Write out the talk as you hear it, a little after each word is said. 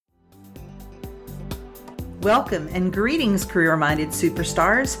Welcome and greetings, career-minded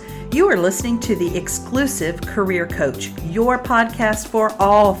superstars. You are listening to the exclusive Career Coach, your podcast for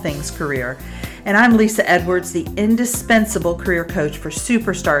all things career. And I'm Lisa Edwards, the indispensable career coach for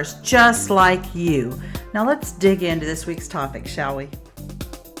superstars just like you. Now let's dig into this week's topic, shall we?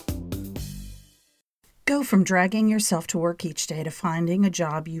 Go from dragging yourself to work each day to finding a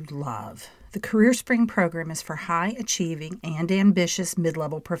job you love. The Career Spring program is for high-achieving and ambitious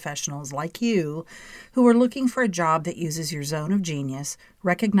mid-level professionals like you who are looking for a job that uses your zone of genius,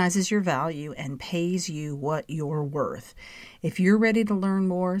 recognizes your value, and pays you what you're worth. If you're ready to learn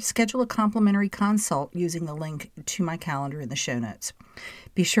more, schedule a complimentary consult using the link to my calendar in the show notes.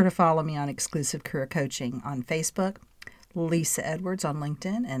 Be sure to follow me on Exclusive Career Coaching on Facebook, Lisa Edwards on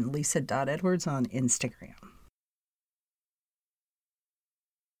LinkedIn, and Lisa.Edwards on Instagram.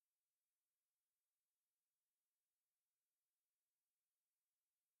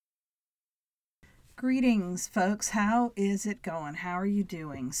 Greetings, folks. How is it going? How are you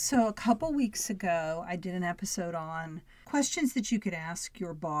doing? So a couple weeks ago, I did an episode on questions that you could ask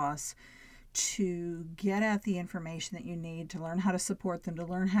your boss to get at the information that you need to learn how to support them, to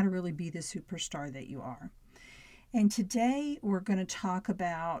learn how to really be the superstar that you are. And today we're going to talk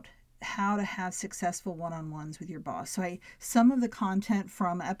about how to have successful one-on-ones with your boss. So some of the content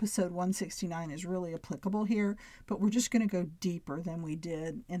from episode 169 is really applicable here, but we're just going to go deeper than we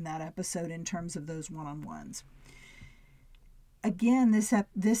did in that episode in terms of those one-on-ones. Again, this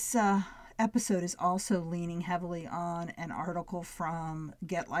episode is also leaning heavily on an article from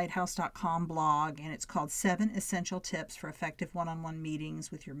GetLighthouse.com blog, and it's called 7 Essential Tips for Effective One-on-One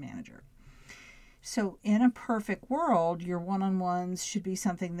Meetings with Your Manager. So in a perfect world, your one-on-ones should be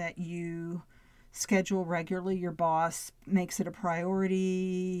something that you schedule regularly. Your boss makes it a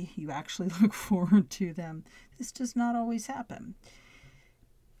priority. You actually look forward to them. This does not always happen.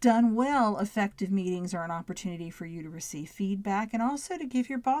 Done well, effective meetings are an opportunity for you to receive feedback and also to give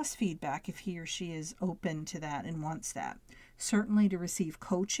your boss feedback if he or she is open to that and wants that. Certainly to receive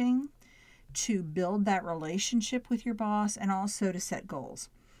coaching, to build that relationship with your boss, and also to set goals.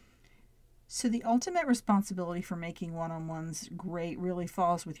 So the ultimate responsibility for making one-on-ones great really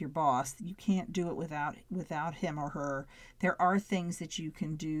falls with your boss. You can't do it without him or her. There are things that you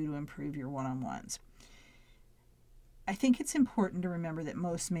can do to improve your one-on-ones. I think it's important to remember that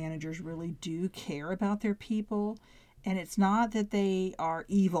most managers really do care about their people, and it's not that they are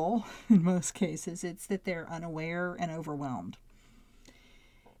evil in most cases. It's that they're unaware and overwhelmed.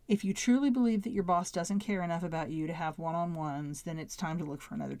 If you truly believe that your boss doesn't care enough about you to have one-on-ones, then it's time to look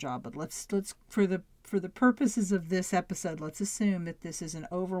for another job. But let's for the purposes of this episode, let's assume that this is an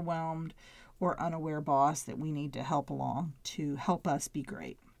overwhelmed or unaware boss that we need to help along to help us be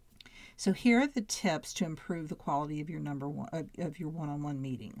great. So here are the tips to improve the quality of your one-on-one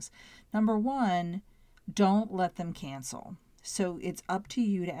meetings. Number one, don't let them cancel. So it's up to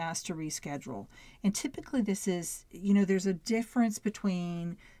you to ask to reschedule. And typically this is, there's a difference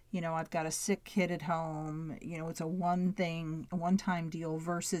between, I've got a sick kid at home, it's a one-time deal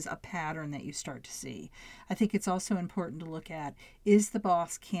versus a pattern that you start to see. I think it's also important to look at, is the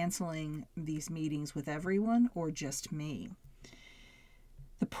boss canceling these meetings with everyone or just me?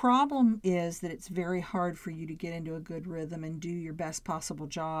 The problem is that it's very hard for you to get into a good rhythm and do your best possible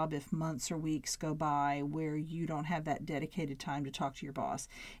job if months or weeks go by where you don't have that dedicated time to talk to your boss.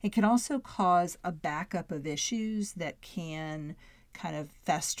 It can also cause a backup of issues that can kind of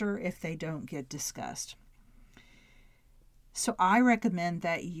fester if they don't get discussed. So I recommend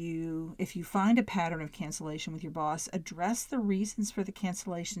that if you find a pattern of cancellation with your boss, address the reasons for the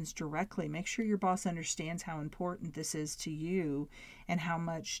cancellations directly. Make sure your boss understands how important this is to you and how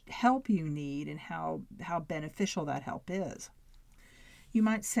much help you need and how beneficial that help is. You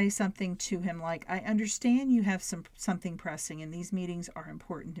might say something to him like, I understand you have something pressing and these meetings are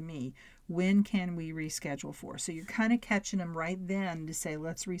important to me. When can we reschedule for? So you're kind of catching him right then to say,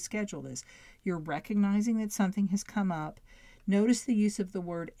 let's reschedule this. You're recognizing that something has come up. Notice the use of the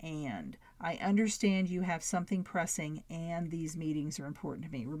word and. I understand you have something pressing and these meetings are important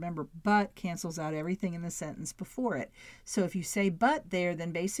to me. Remember, but cancels out everything in the sentence before it. So if you say but there,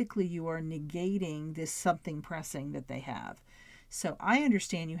 then basically you are negating this something pressing that they have. So I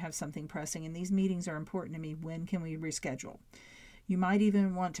understand you have something pressing and these meetings are important to me. When can we reschedule? You might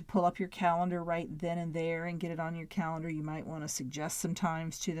even want to pull up your calendar right then and there and get it on your calendar. You might want to suggest some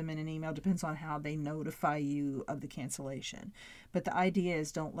times to them in an email. Depends on how they notify you of the cancellation. But the idea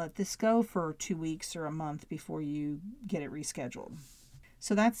is don't let this go for 2 weeks or a month before you get it rescheduled.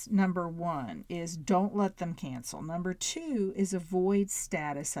 So that's number 1, is don't let them cancel. Number 2 is avoid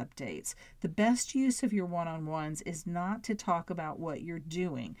status updates. The best use of your one-on-ones is not to talk about what you're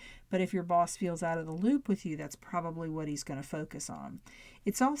doing, but if your boss feels out of the loop with you, that's probably what he's going to focus on.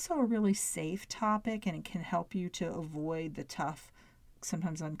 It's also a really safe topic, and it can help you to avoid the tough,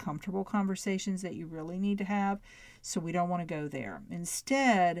 sometimes uncomfortable conversations that you really need to have, so we don't want to go there.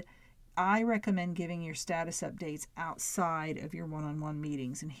 Instead, I recommend giving your status updates outside of your one-on-one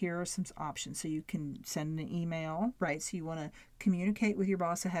meetings, and here are some options. So you can send an email, right? So you want to communicate with your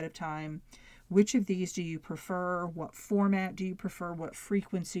boss ahead of time. Which of these do you prefer? What format do you prefer? What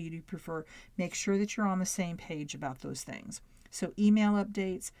frequency do you prefer? Make sure that you're on the same page about those things. So email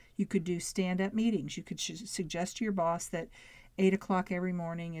updates, you could do stand-up meetings. You could suggest to your boss that 8 o'clock every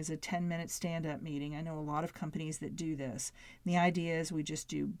morning is a 10-minute stand-up meeting. I know a lot of companies that do this. And the idea is we just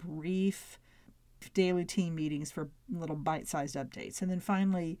do brief daily team meetings for little bite-sized updates. And then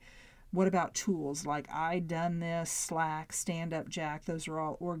finally, what about tools like iDoneThis, Slack, Stand-Up Jack? Those are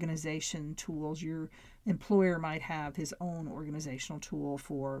all organization tools. Your employer might have his own organizational tool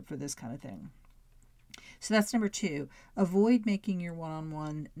for this kind of thing. So that's number 2. Avoid making your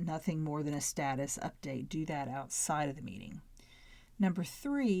one-on-one nothing more than a status update. Do that outside of the meeting. Number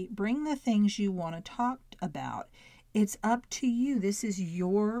 3, bring the things you want to talk about. It's up to you. This is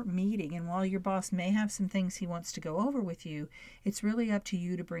your meeting. And while your boss may have some things he wants to go over with you, it's really up to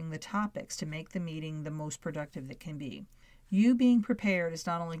you to bring the topics to make the meeting the most productive that can be. You being prepared is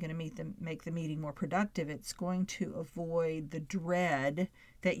not only going to make the meeting more productive, it's going to avoid the dread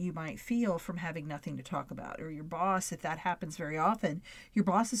that you might feel from having nothing to talk about. Or your boss, if that happens very often, your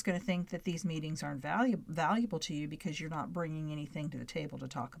boss is going to think that these meetings aren't valuable to you because you're not bringing anything to the table to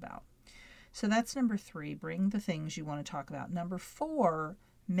talk about. So that's number 3, bring the things you want to talk about. Number 4,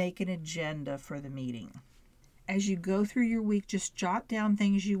 make an agenda for the meeting. As you go through your week, just jot down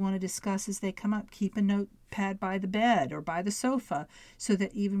things you want to discuss as they come up. Keep a notepad by the bed or by the sofa so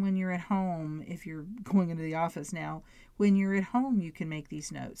that even when you're at home, if you're going into the office now, when you're at home, you can make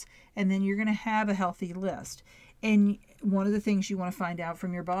these notes. And then you're going to have a healthy list. And one of the things you want to find out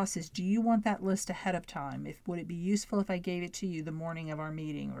from your boss is, do you want that list ahead of time? Would it be useful if I gave it to you the morning of our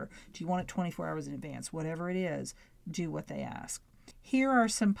meeting? Or do you want it 24 hours in advance? Whatever it is, do what they ask. Here are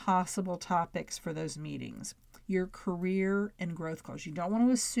some possible topics for those meetings. Your career and growth goals. You don't want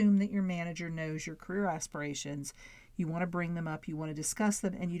to assume that your manager knows your career aspirations. You want to bring them up. You want to discuss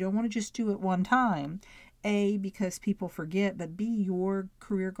them. And you don't want to just do it one time. A, because people forget, but B, your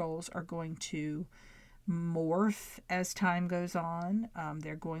career goals are going to morph as time goes on.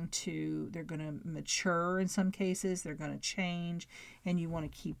 They're going to mature in some cases. They're going to change. And you want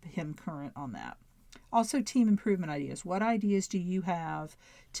to keep him current on that. Also, team improvement ideas. What ideas do you have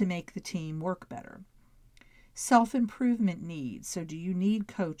to make the team work better? Self-improvement needs. So do you need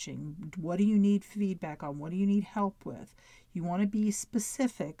coaching? What do you need feedback on? What do you need help with? You want to be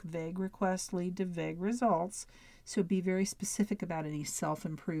specific. Vague requests lead to vague results. So be very specific about any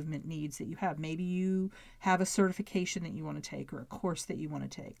self-improvement needs that you have. Maybe you have a certification that you want to take or a course that you want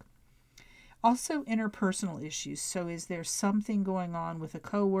to take. Also, interpersonal issues. So is there something going on with a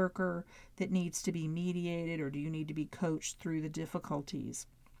coworker that needs to be mediated, or do you need to be coached through the difficulties?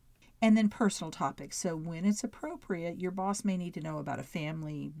 And then personal topics. So when it's appropriate, your boss may need to know about a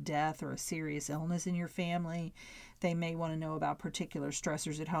family death or a serious illness in your family. They may want to know about particular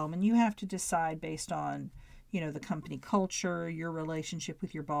stressors at home. And you have to decide based on, the company culture, your relationship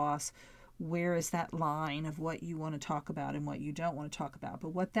with your boss, where is that line of what you want to talk about and what you don't want to talk about.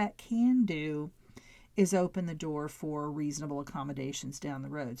 But what that can do is open the door for reasonable accommodations down the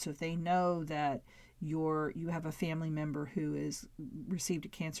road. So if they know that you have a family member who has received a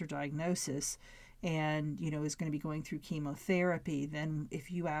cancer diagnosis and is going to be going through chemotherapy, then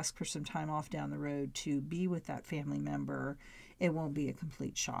if you ask for some time off down the road to be with that family member, it won't be a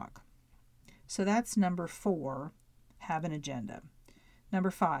complete shock. So that's number 4, have an agenda.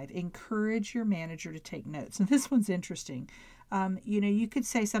 Number 5, encourage your manager to take notes. And this one's interesting. You could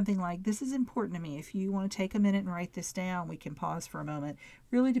say something like, this is important to me. If you want to take a minute and write this down, we can pause for a moment.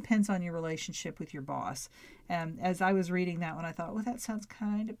 Really depends on your relationship with your boss. And as I was reading that one, I thought, well, that sounds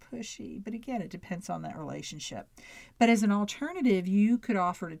kind of pushy. But again, it depends on that relationship. But as an alternative, you could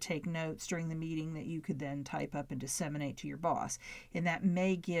offer to take notes during the meeting that you could then type up and disseminate to your boss. And that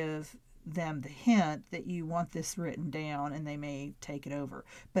may give them the hint that you want this written down, and they may take it over.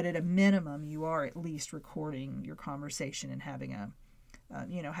 But at a minimum, you are at least recording your conversation and having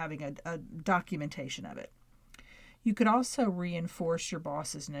a documentation of it. You could also reinforce your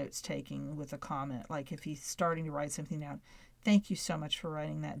boss's notes taking with a comment, like if he's starting to write something down, thank you so much for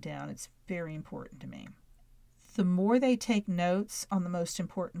writing that down. It's very important to me. The more they take notes on the most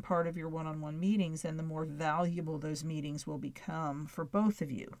important part of your one-on-one meetings, then the more valuable those meetings will become for both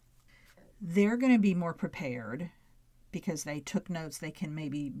of you. They're going to be more prepared because they took notes. They can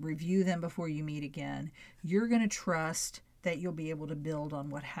maybe review them before you meet again. You're going to trust that you'll be able to build on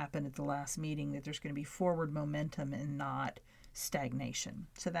what happened at the last meeting, that there's going to be forward momentum and not stagnation.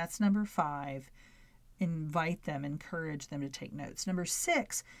 So that's number 5. Invite them, encourage them to take notes. Number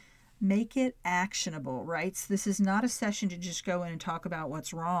 6, make it actionable, right? So this is not a session to just go in and talk about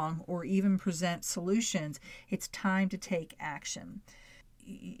what's wrong or even present solutions. It's time to take action.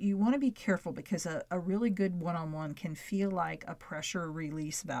 You want to be careful because a really good one-on-one can feel like a pressure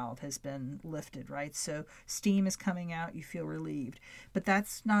release valve has been lifted, right? So steam is coming out, you feel relieved. But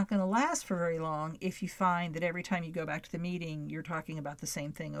that's not going to last for very long if you find that every time you go back to the meeting, you're talking about the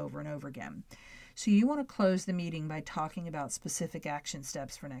same thing over and over again. So you want to close the meeting by talking about specific action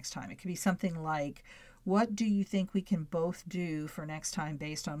steps for next time. It could be something like, what do you think we can both do for next time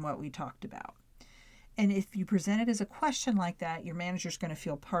based on what we talked about? And if you present it as a question like that, your manager's going to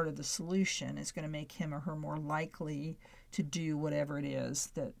feel part of the solution. It's going to make him or her more likely to do whatever it is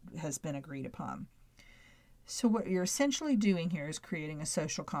that has been agreed upon. So what you're essentially doing here is creating a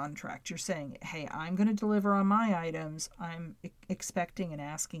social contract. You're saying, hey, I'm going to deliver on my items. I'm expecting and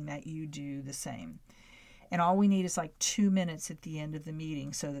asking that you do the same. And all we need is like 2 minutes at the end of the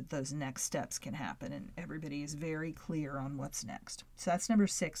meeting so that those next steps can happen and everybody is very clear on what's next. So that's number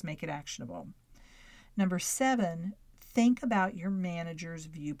 6, make it actionable. Number 7, think about your manager's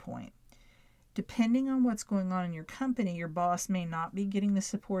viewpoint. Depending on what's going on in your company, your boss may not be getting the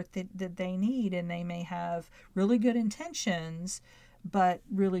support that they need, and they may have really good intentions, but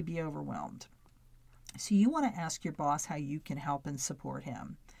really be overwhelmed. So you want to ask your boss how you can help and support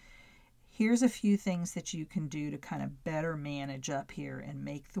him. Here's a few things that you can do to kind of better manage up here and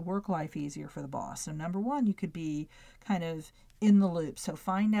make the work life easier for the boss. So number 1, you could be kind of in the loop. So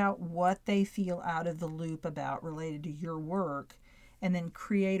find out what they feel out of the loop about related to your work, and then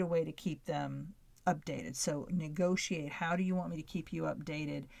create a way to keep them updated. So negotiate, how do you want me to keep you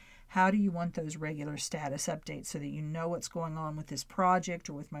updated? How do you want those regular status updates so that you know what's going on with this project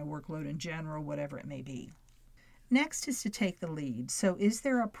or with my workload in general, whatever it may be. Next is to take the lead. So is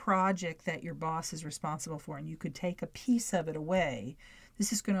there a project that your boss is responsible for and you could take a piece of it away?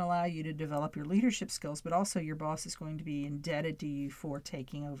 This is going to allow you to develop your leadership skills, but also your boss is going to be indebted to you for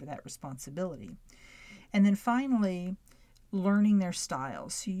taking over that responsibility. And then finally, learning their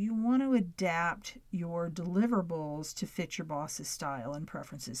styles. So you want to adapt your deliverables to fit your boss's style and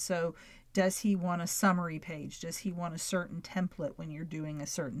preferences. So does he want a summary page? Does he want a certain template when you're doing a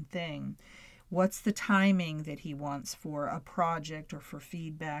certain thing? What's the timing that he wants for a project or for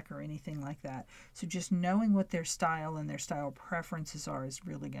feedback or anything like that? So just knowing what their style and their style preferences are is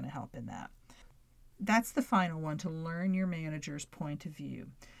really going to help in that. That's the final one, to learn your manager's point of view.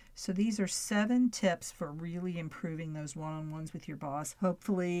 So these are 7 tips for really improving those one-on-ones with your boss.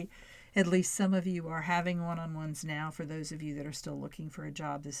 Hopefully, at least some of you are having one-on-ones now. For those of you that are still looking for a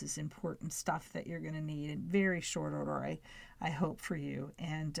job, this is important stuff that you're going to need in very short order, I hope, for you.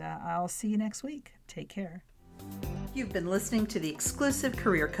 And I'll see you next week. Take care. You've been listening to The Exclusive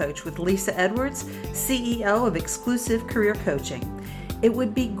Career Coach with Lisa Edwards, CEO of Exclusive Career Coaching. It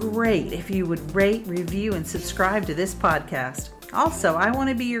would be great if you would rate, review, and subscribe to this podcast. Also, I want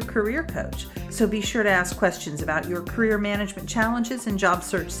to be your career coach, so be sure to ask questions about your career management challenges and job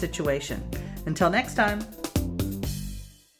search situation. Until next time.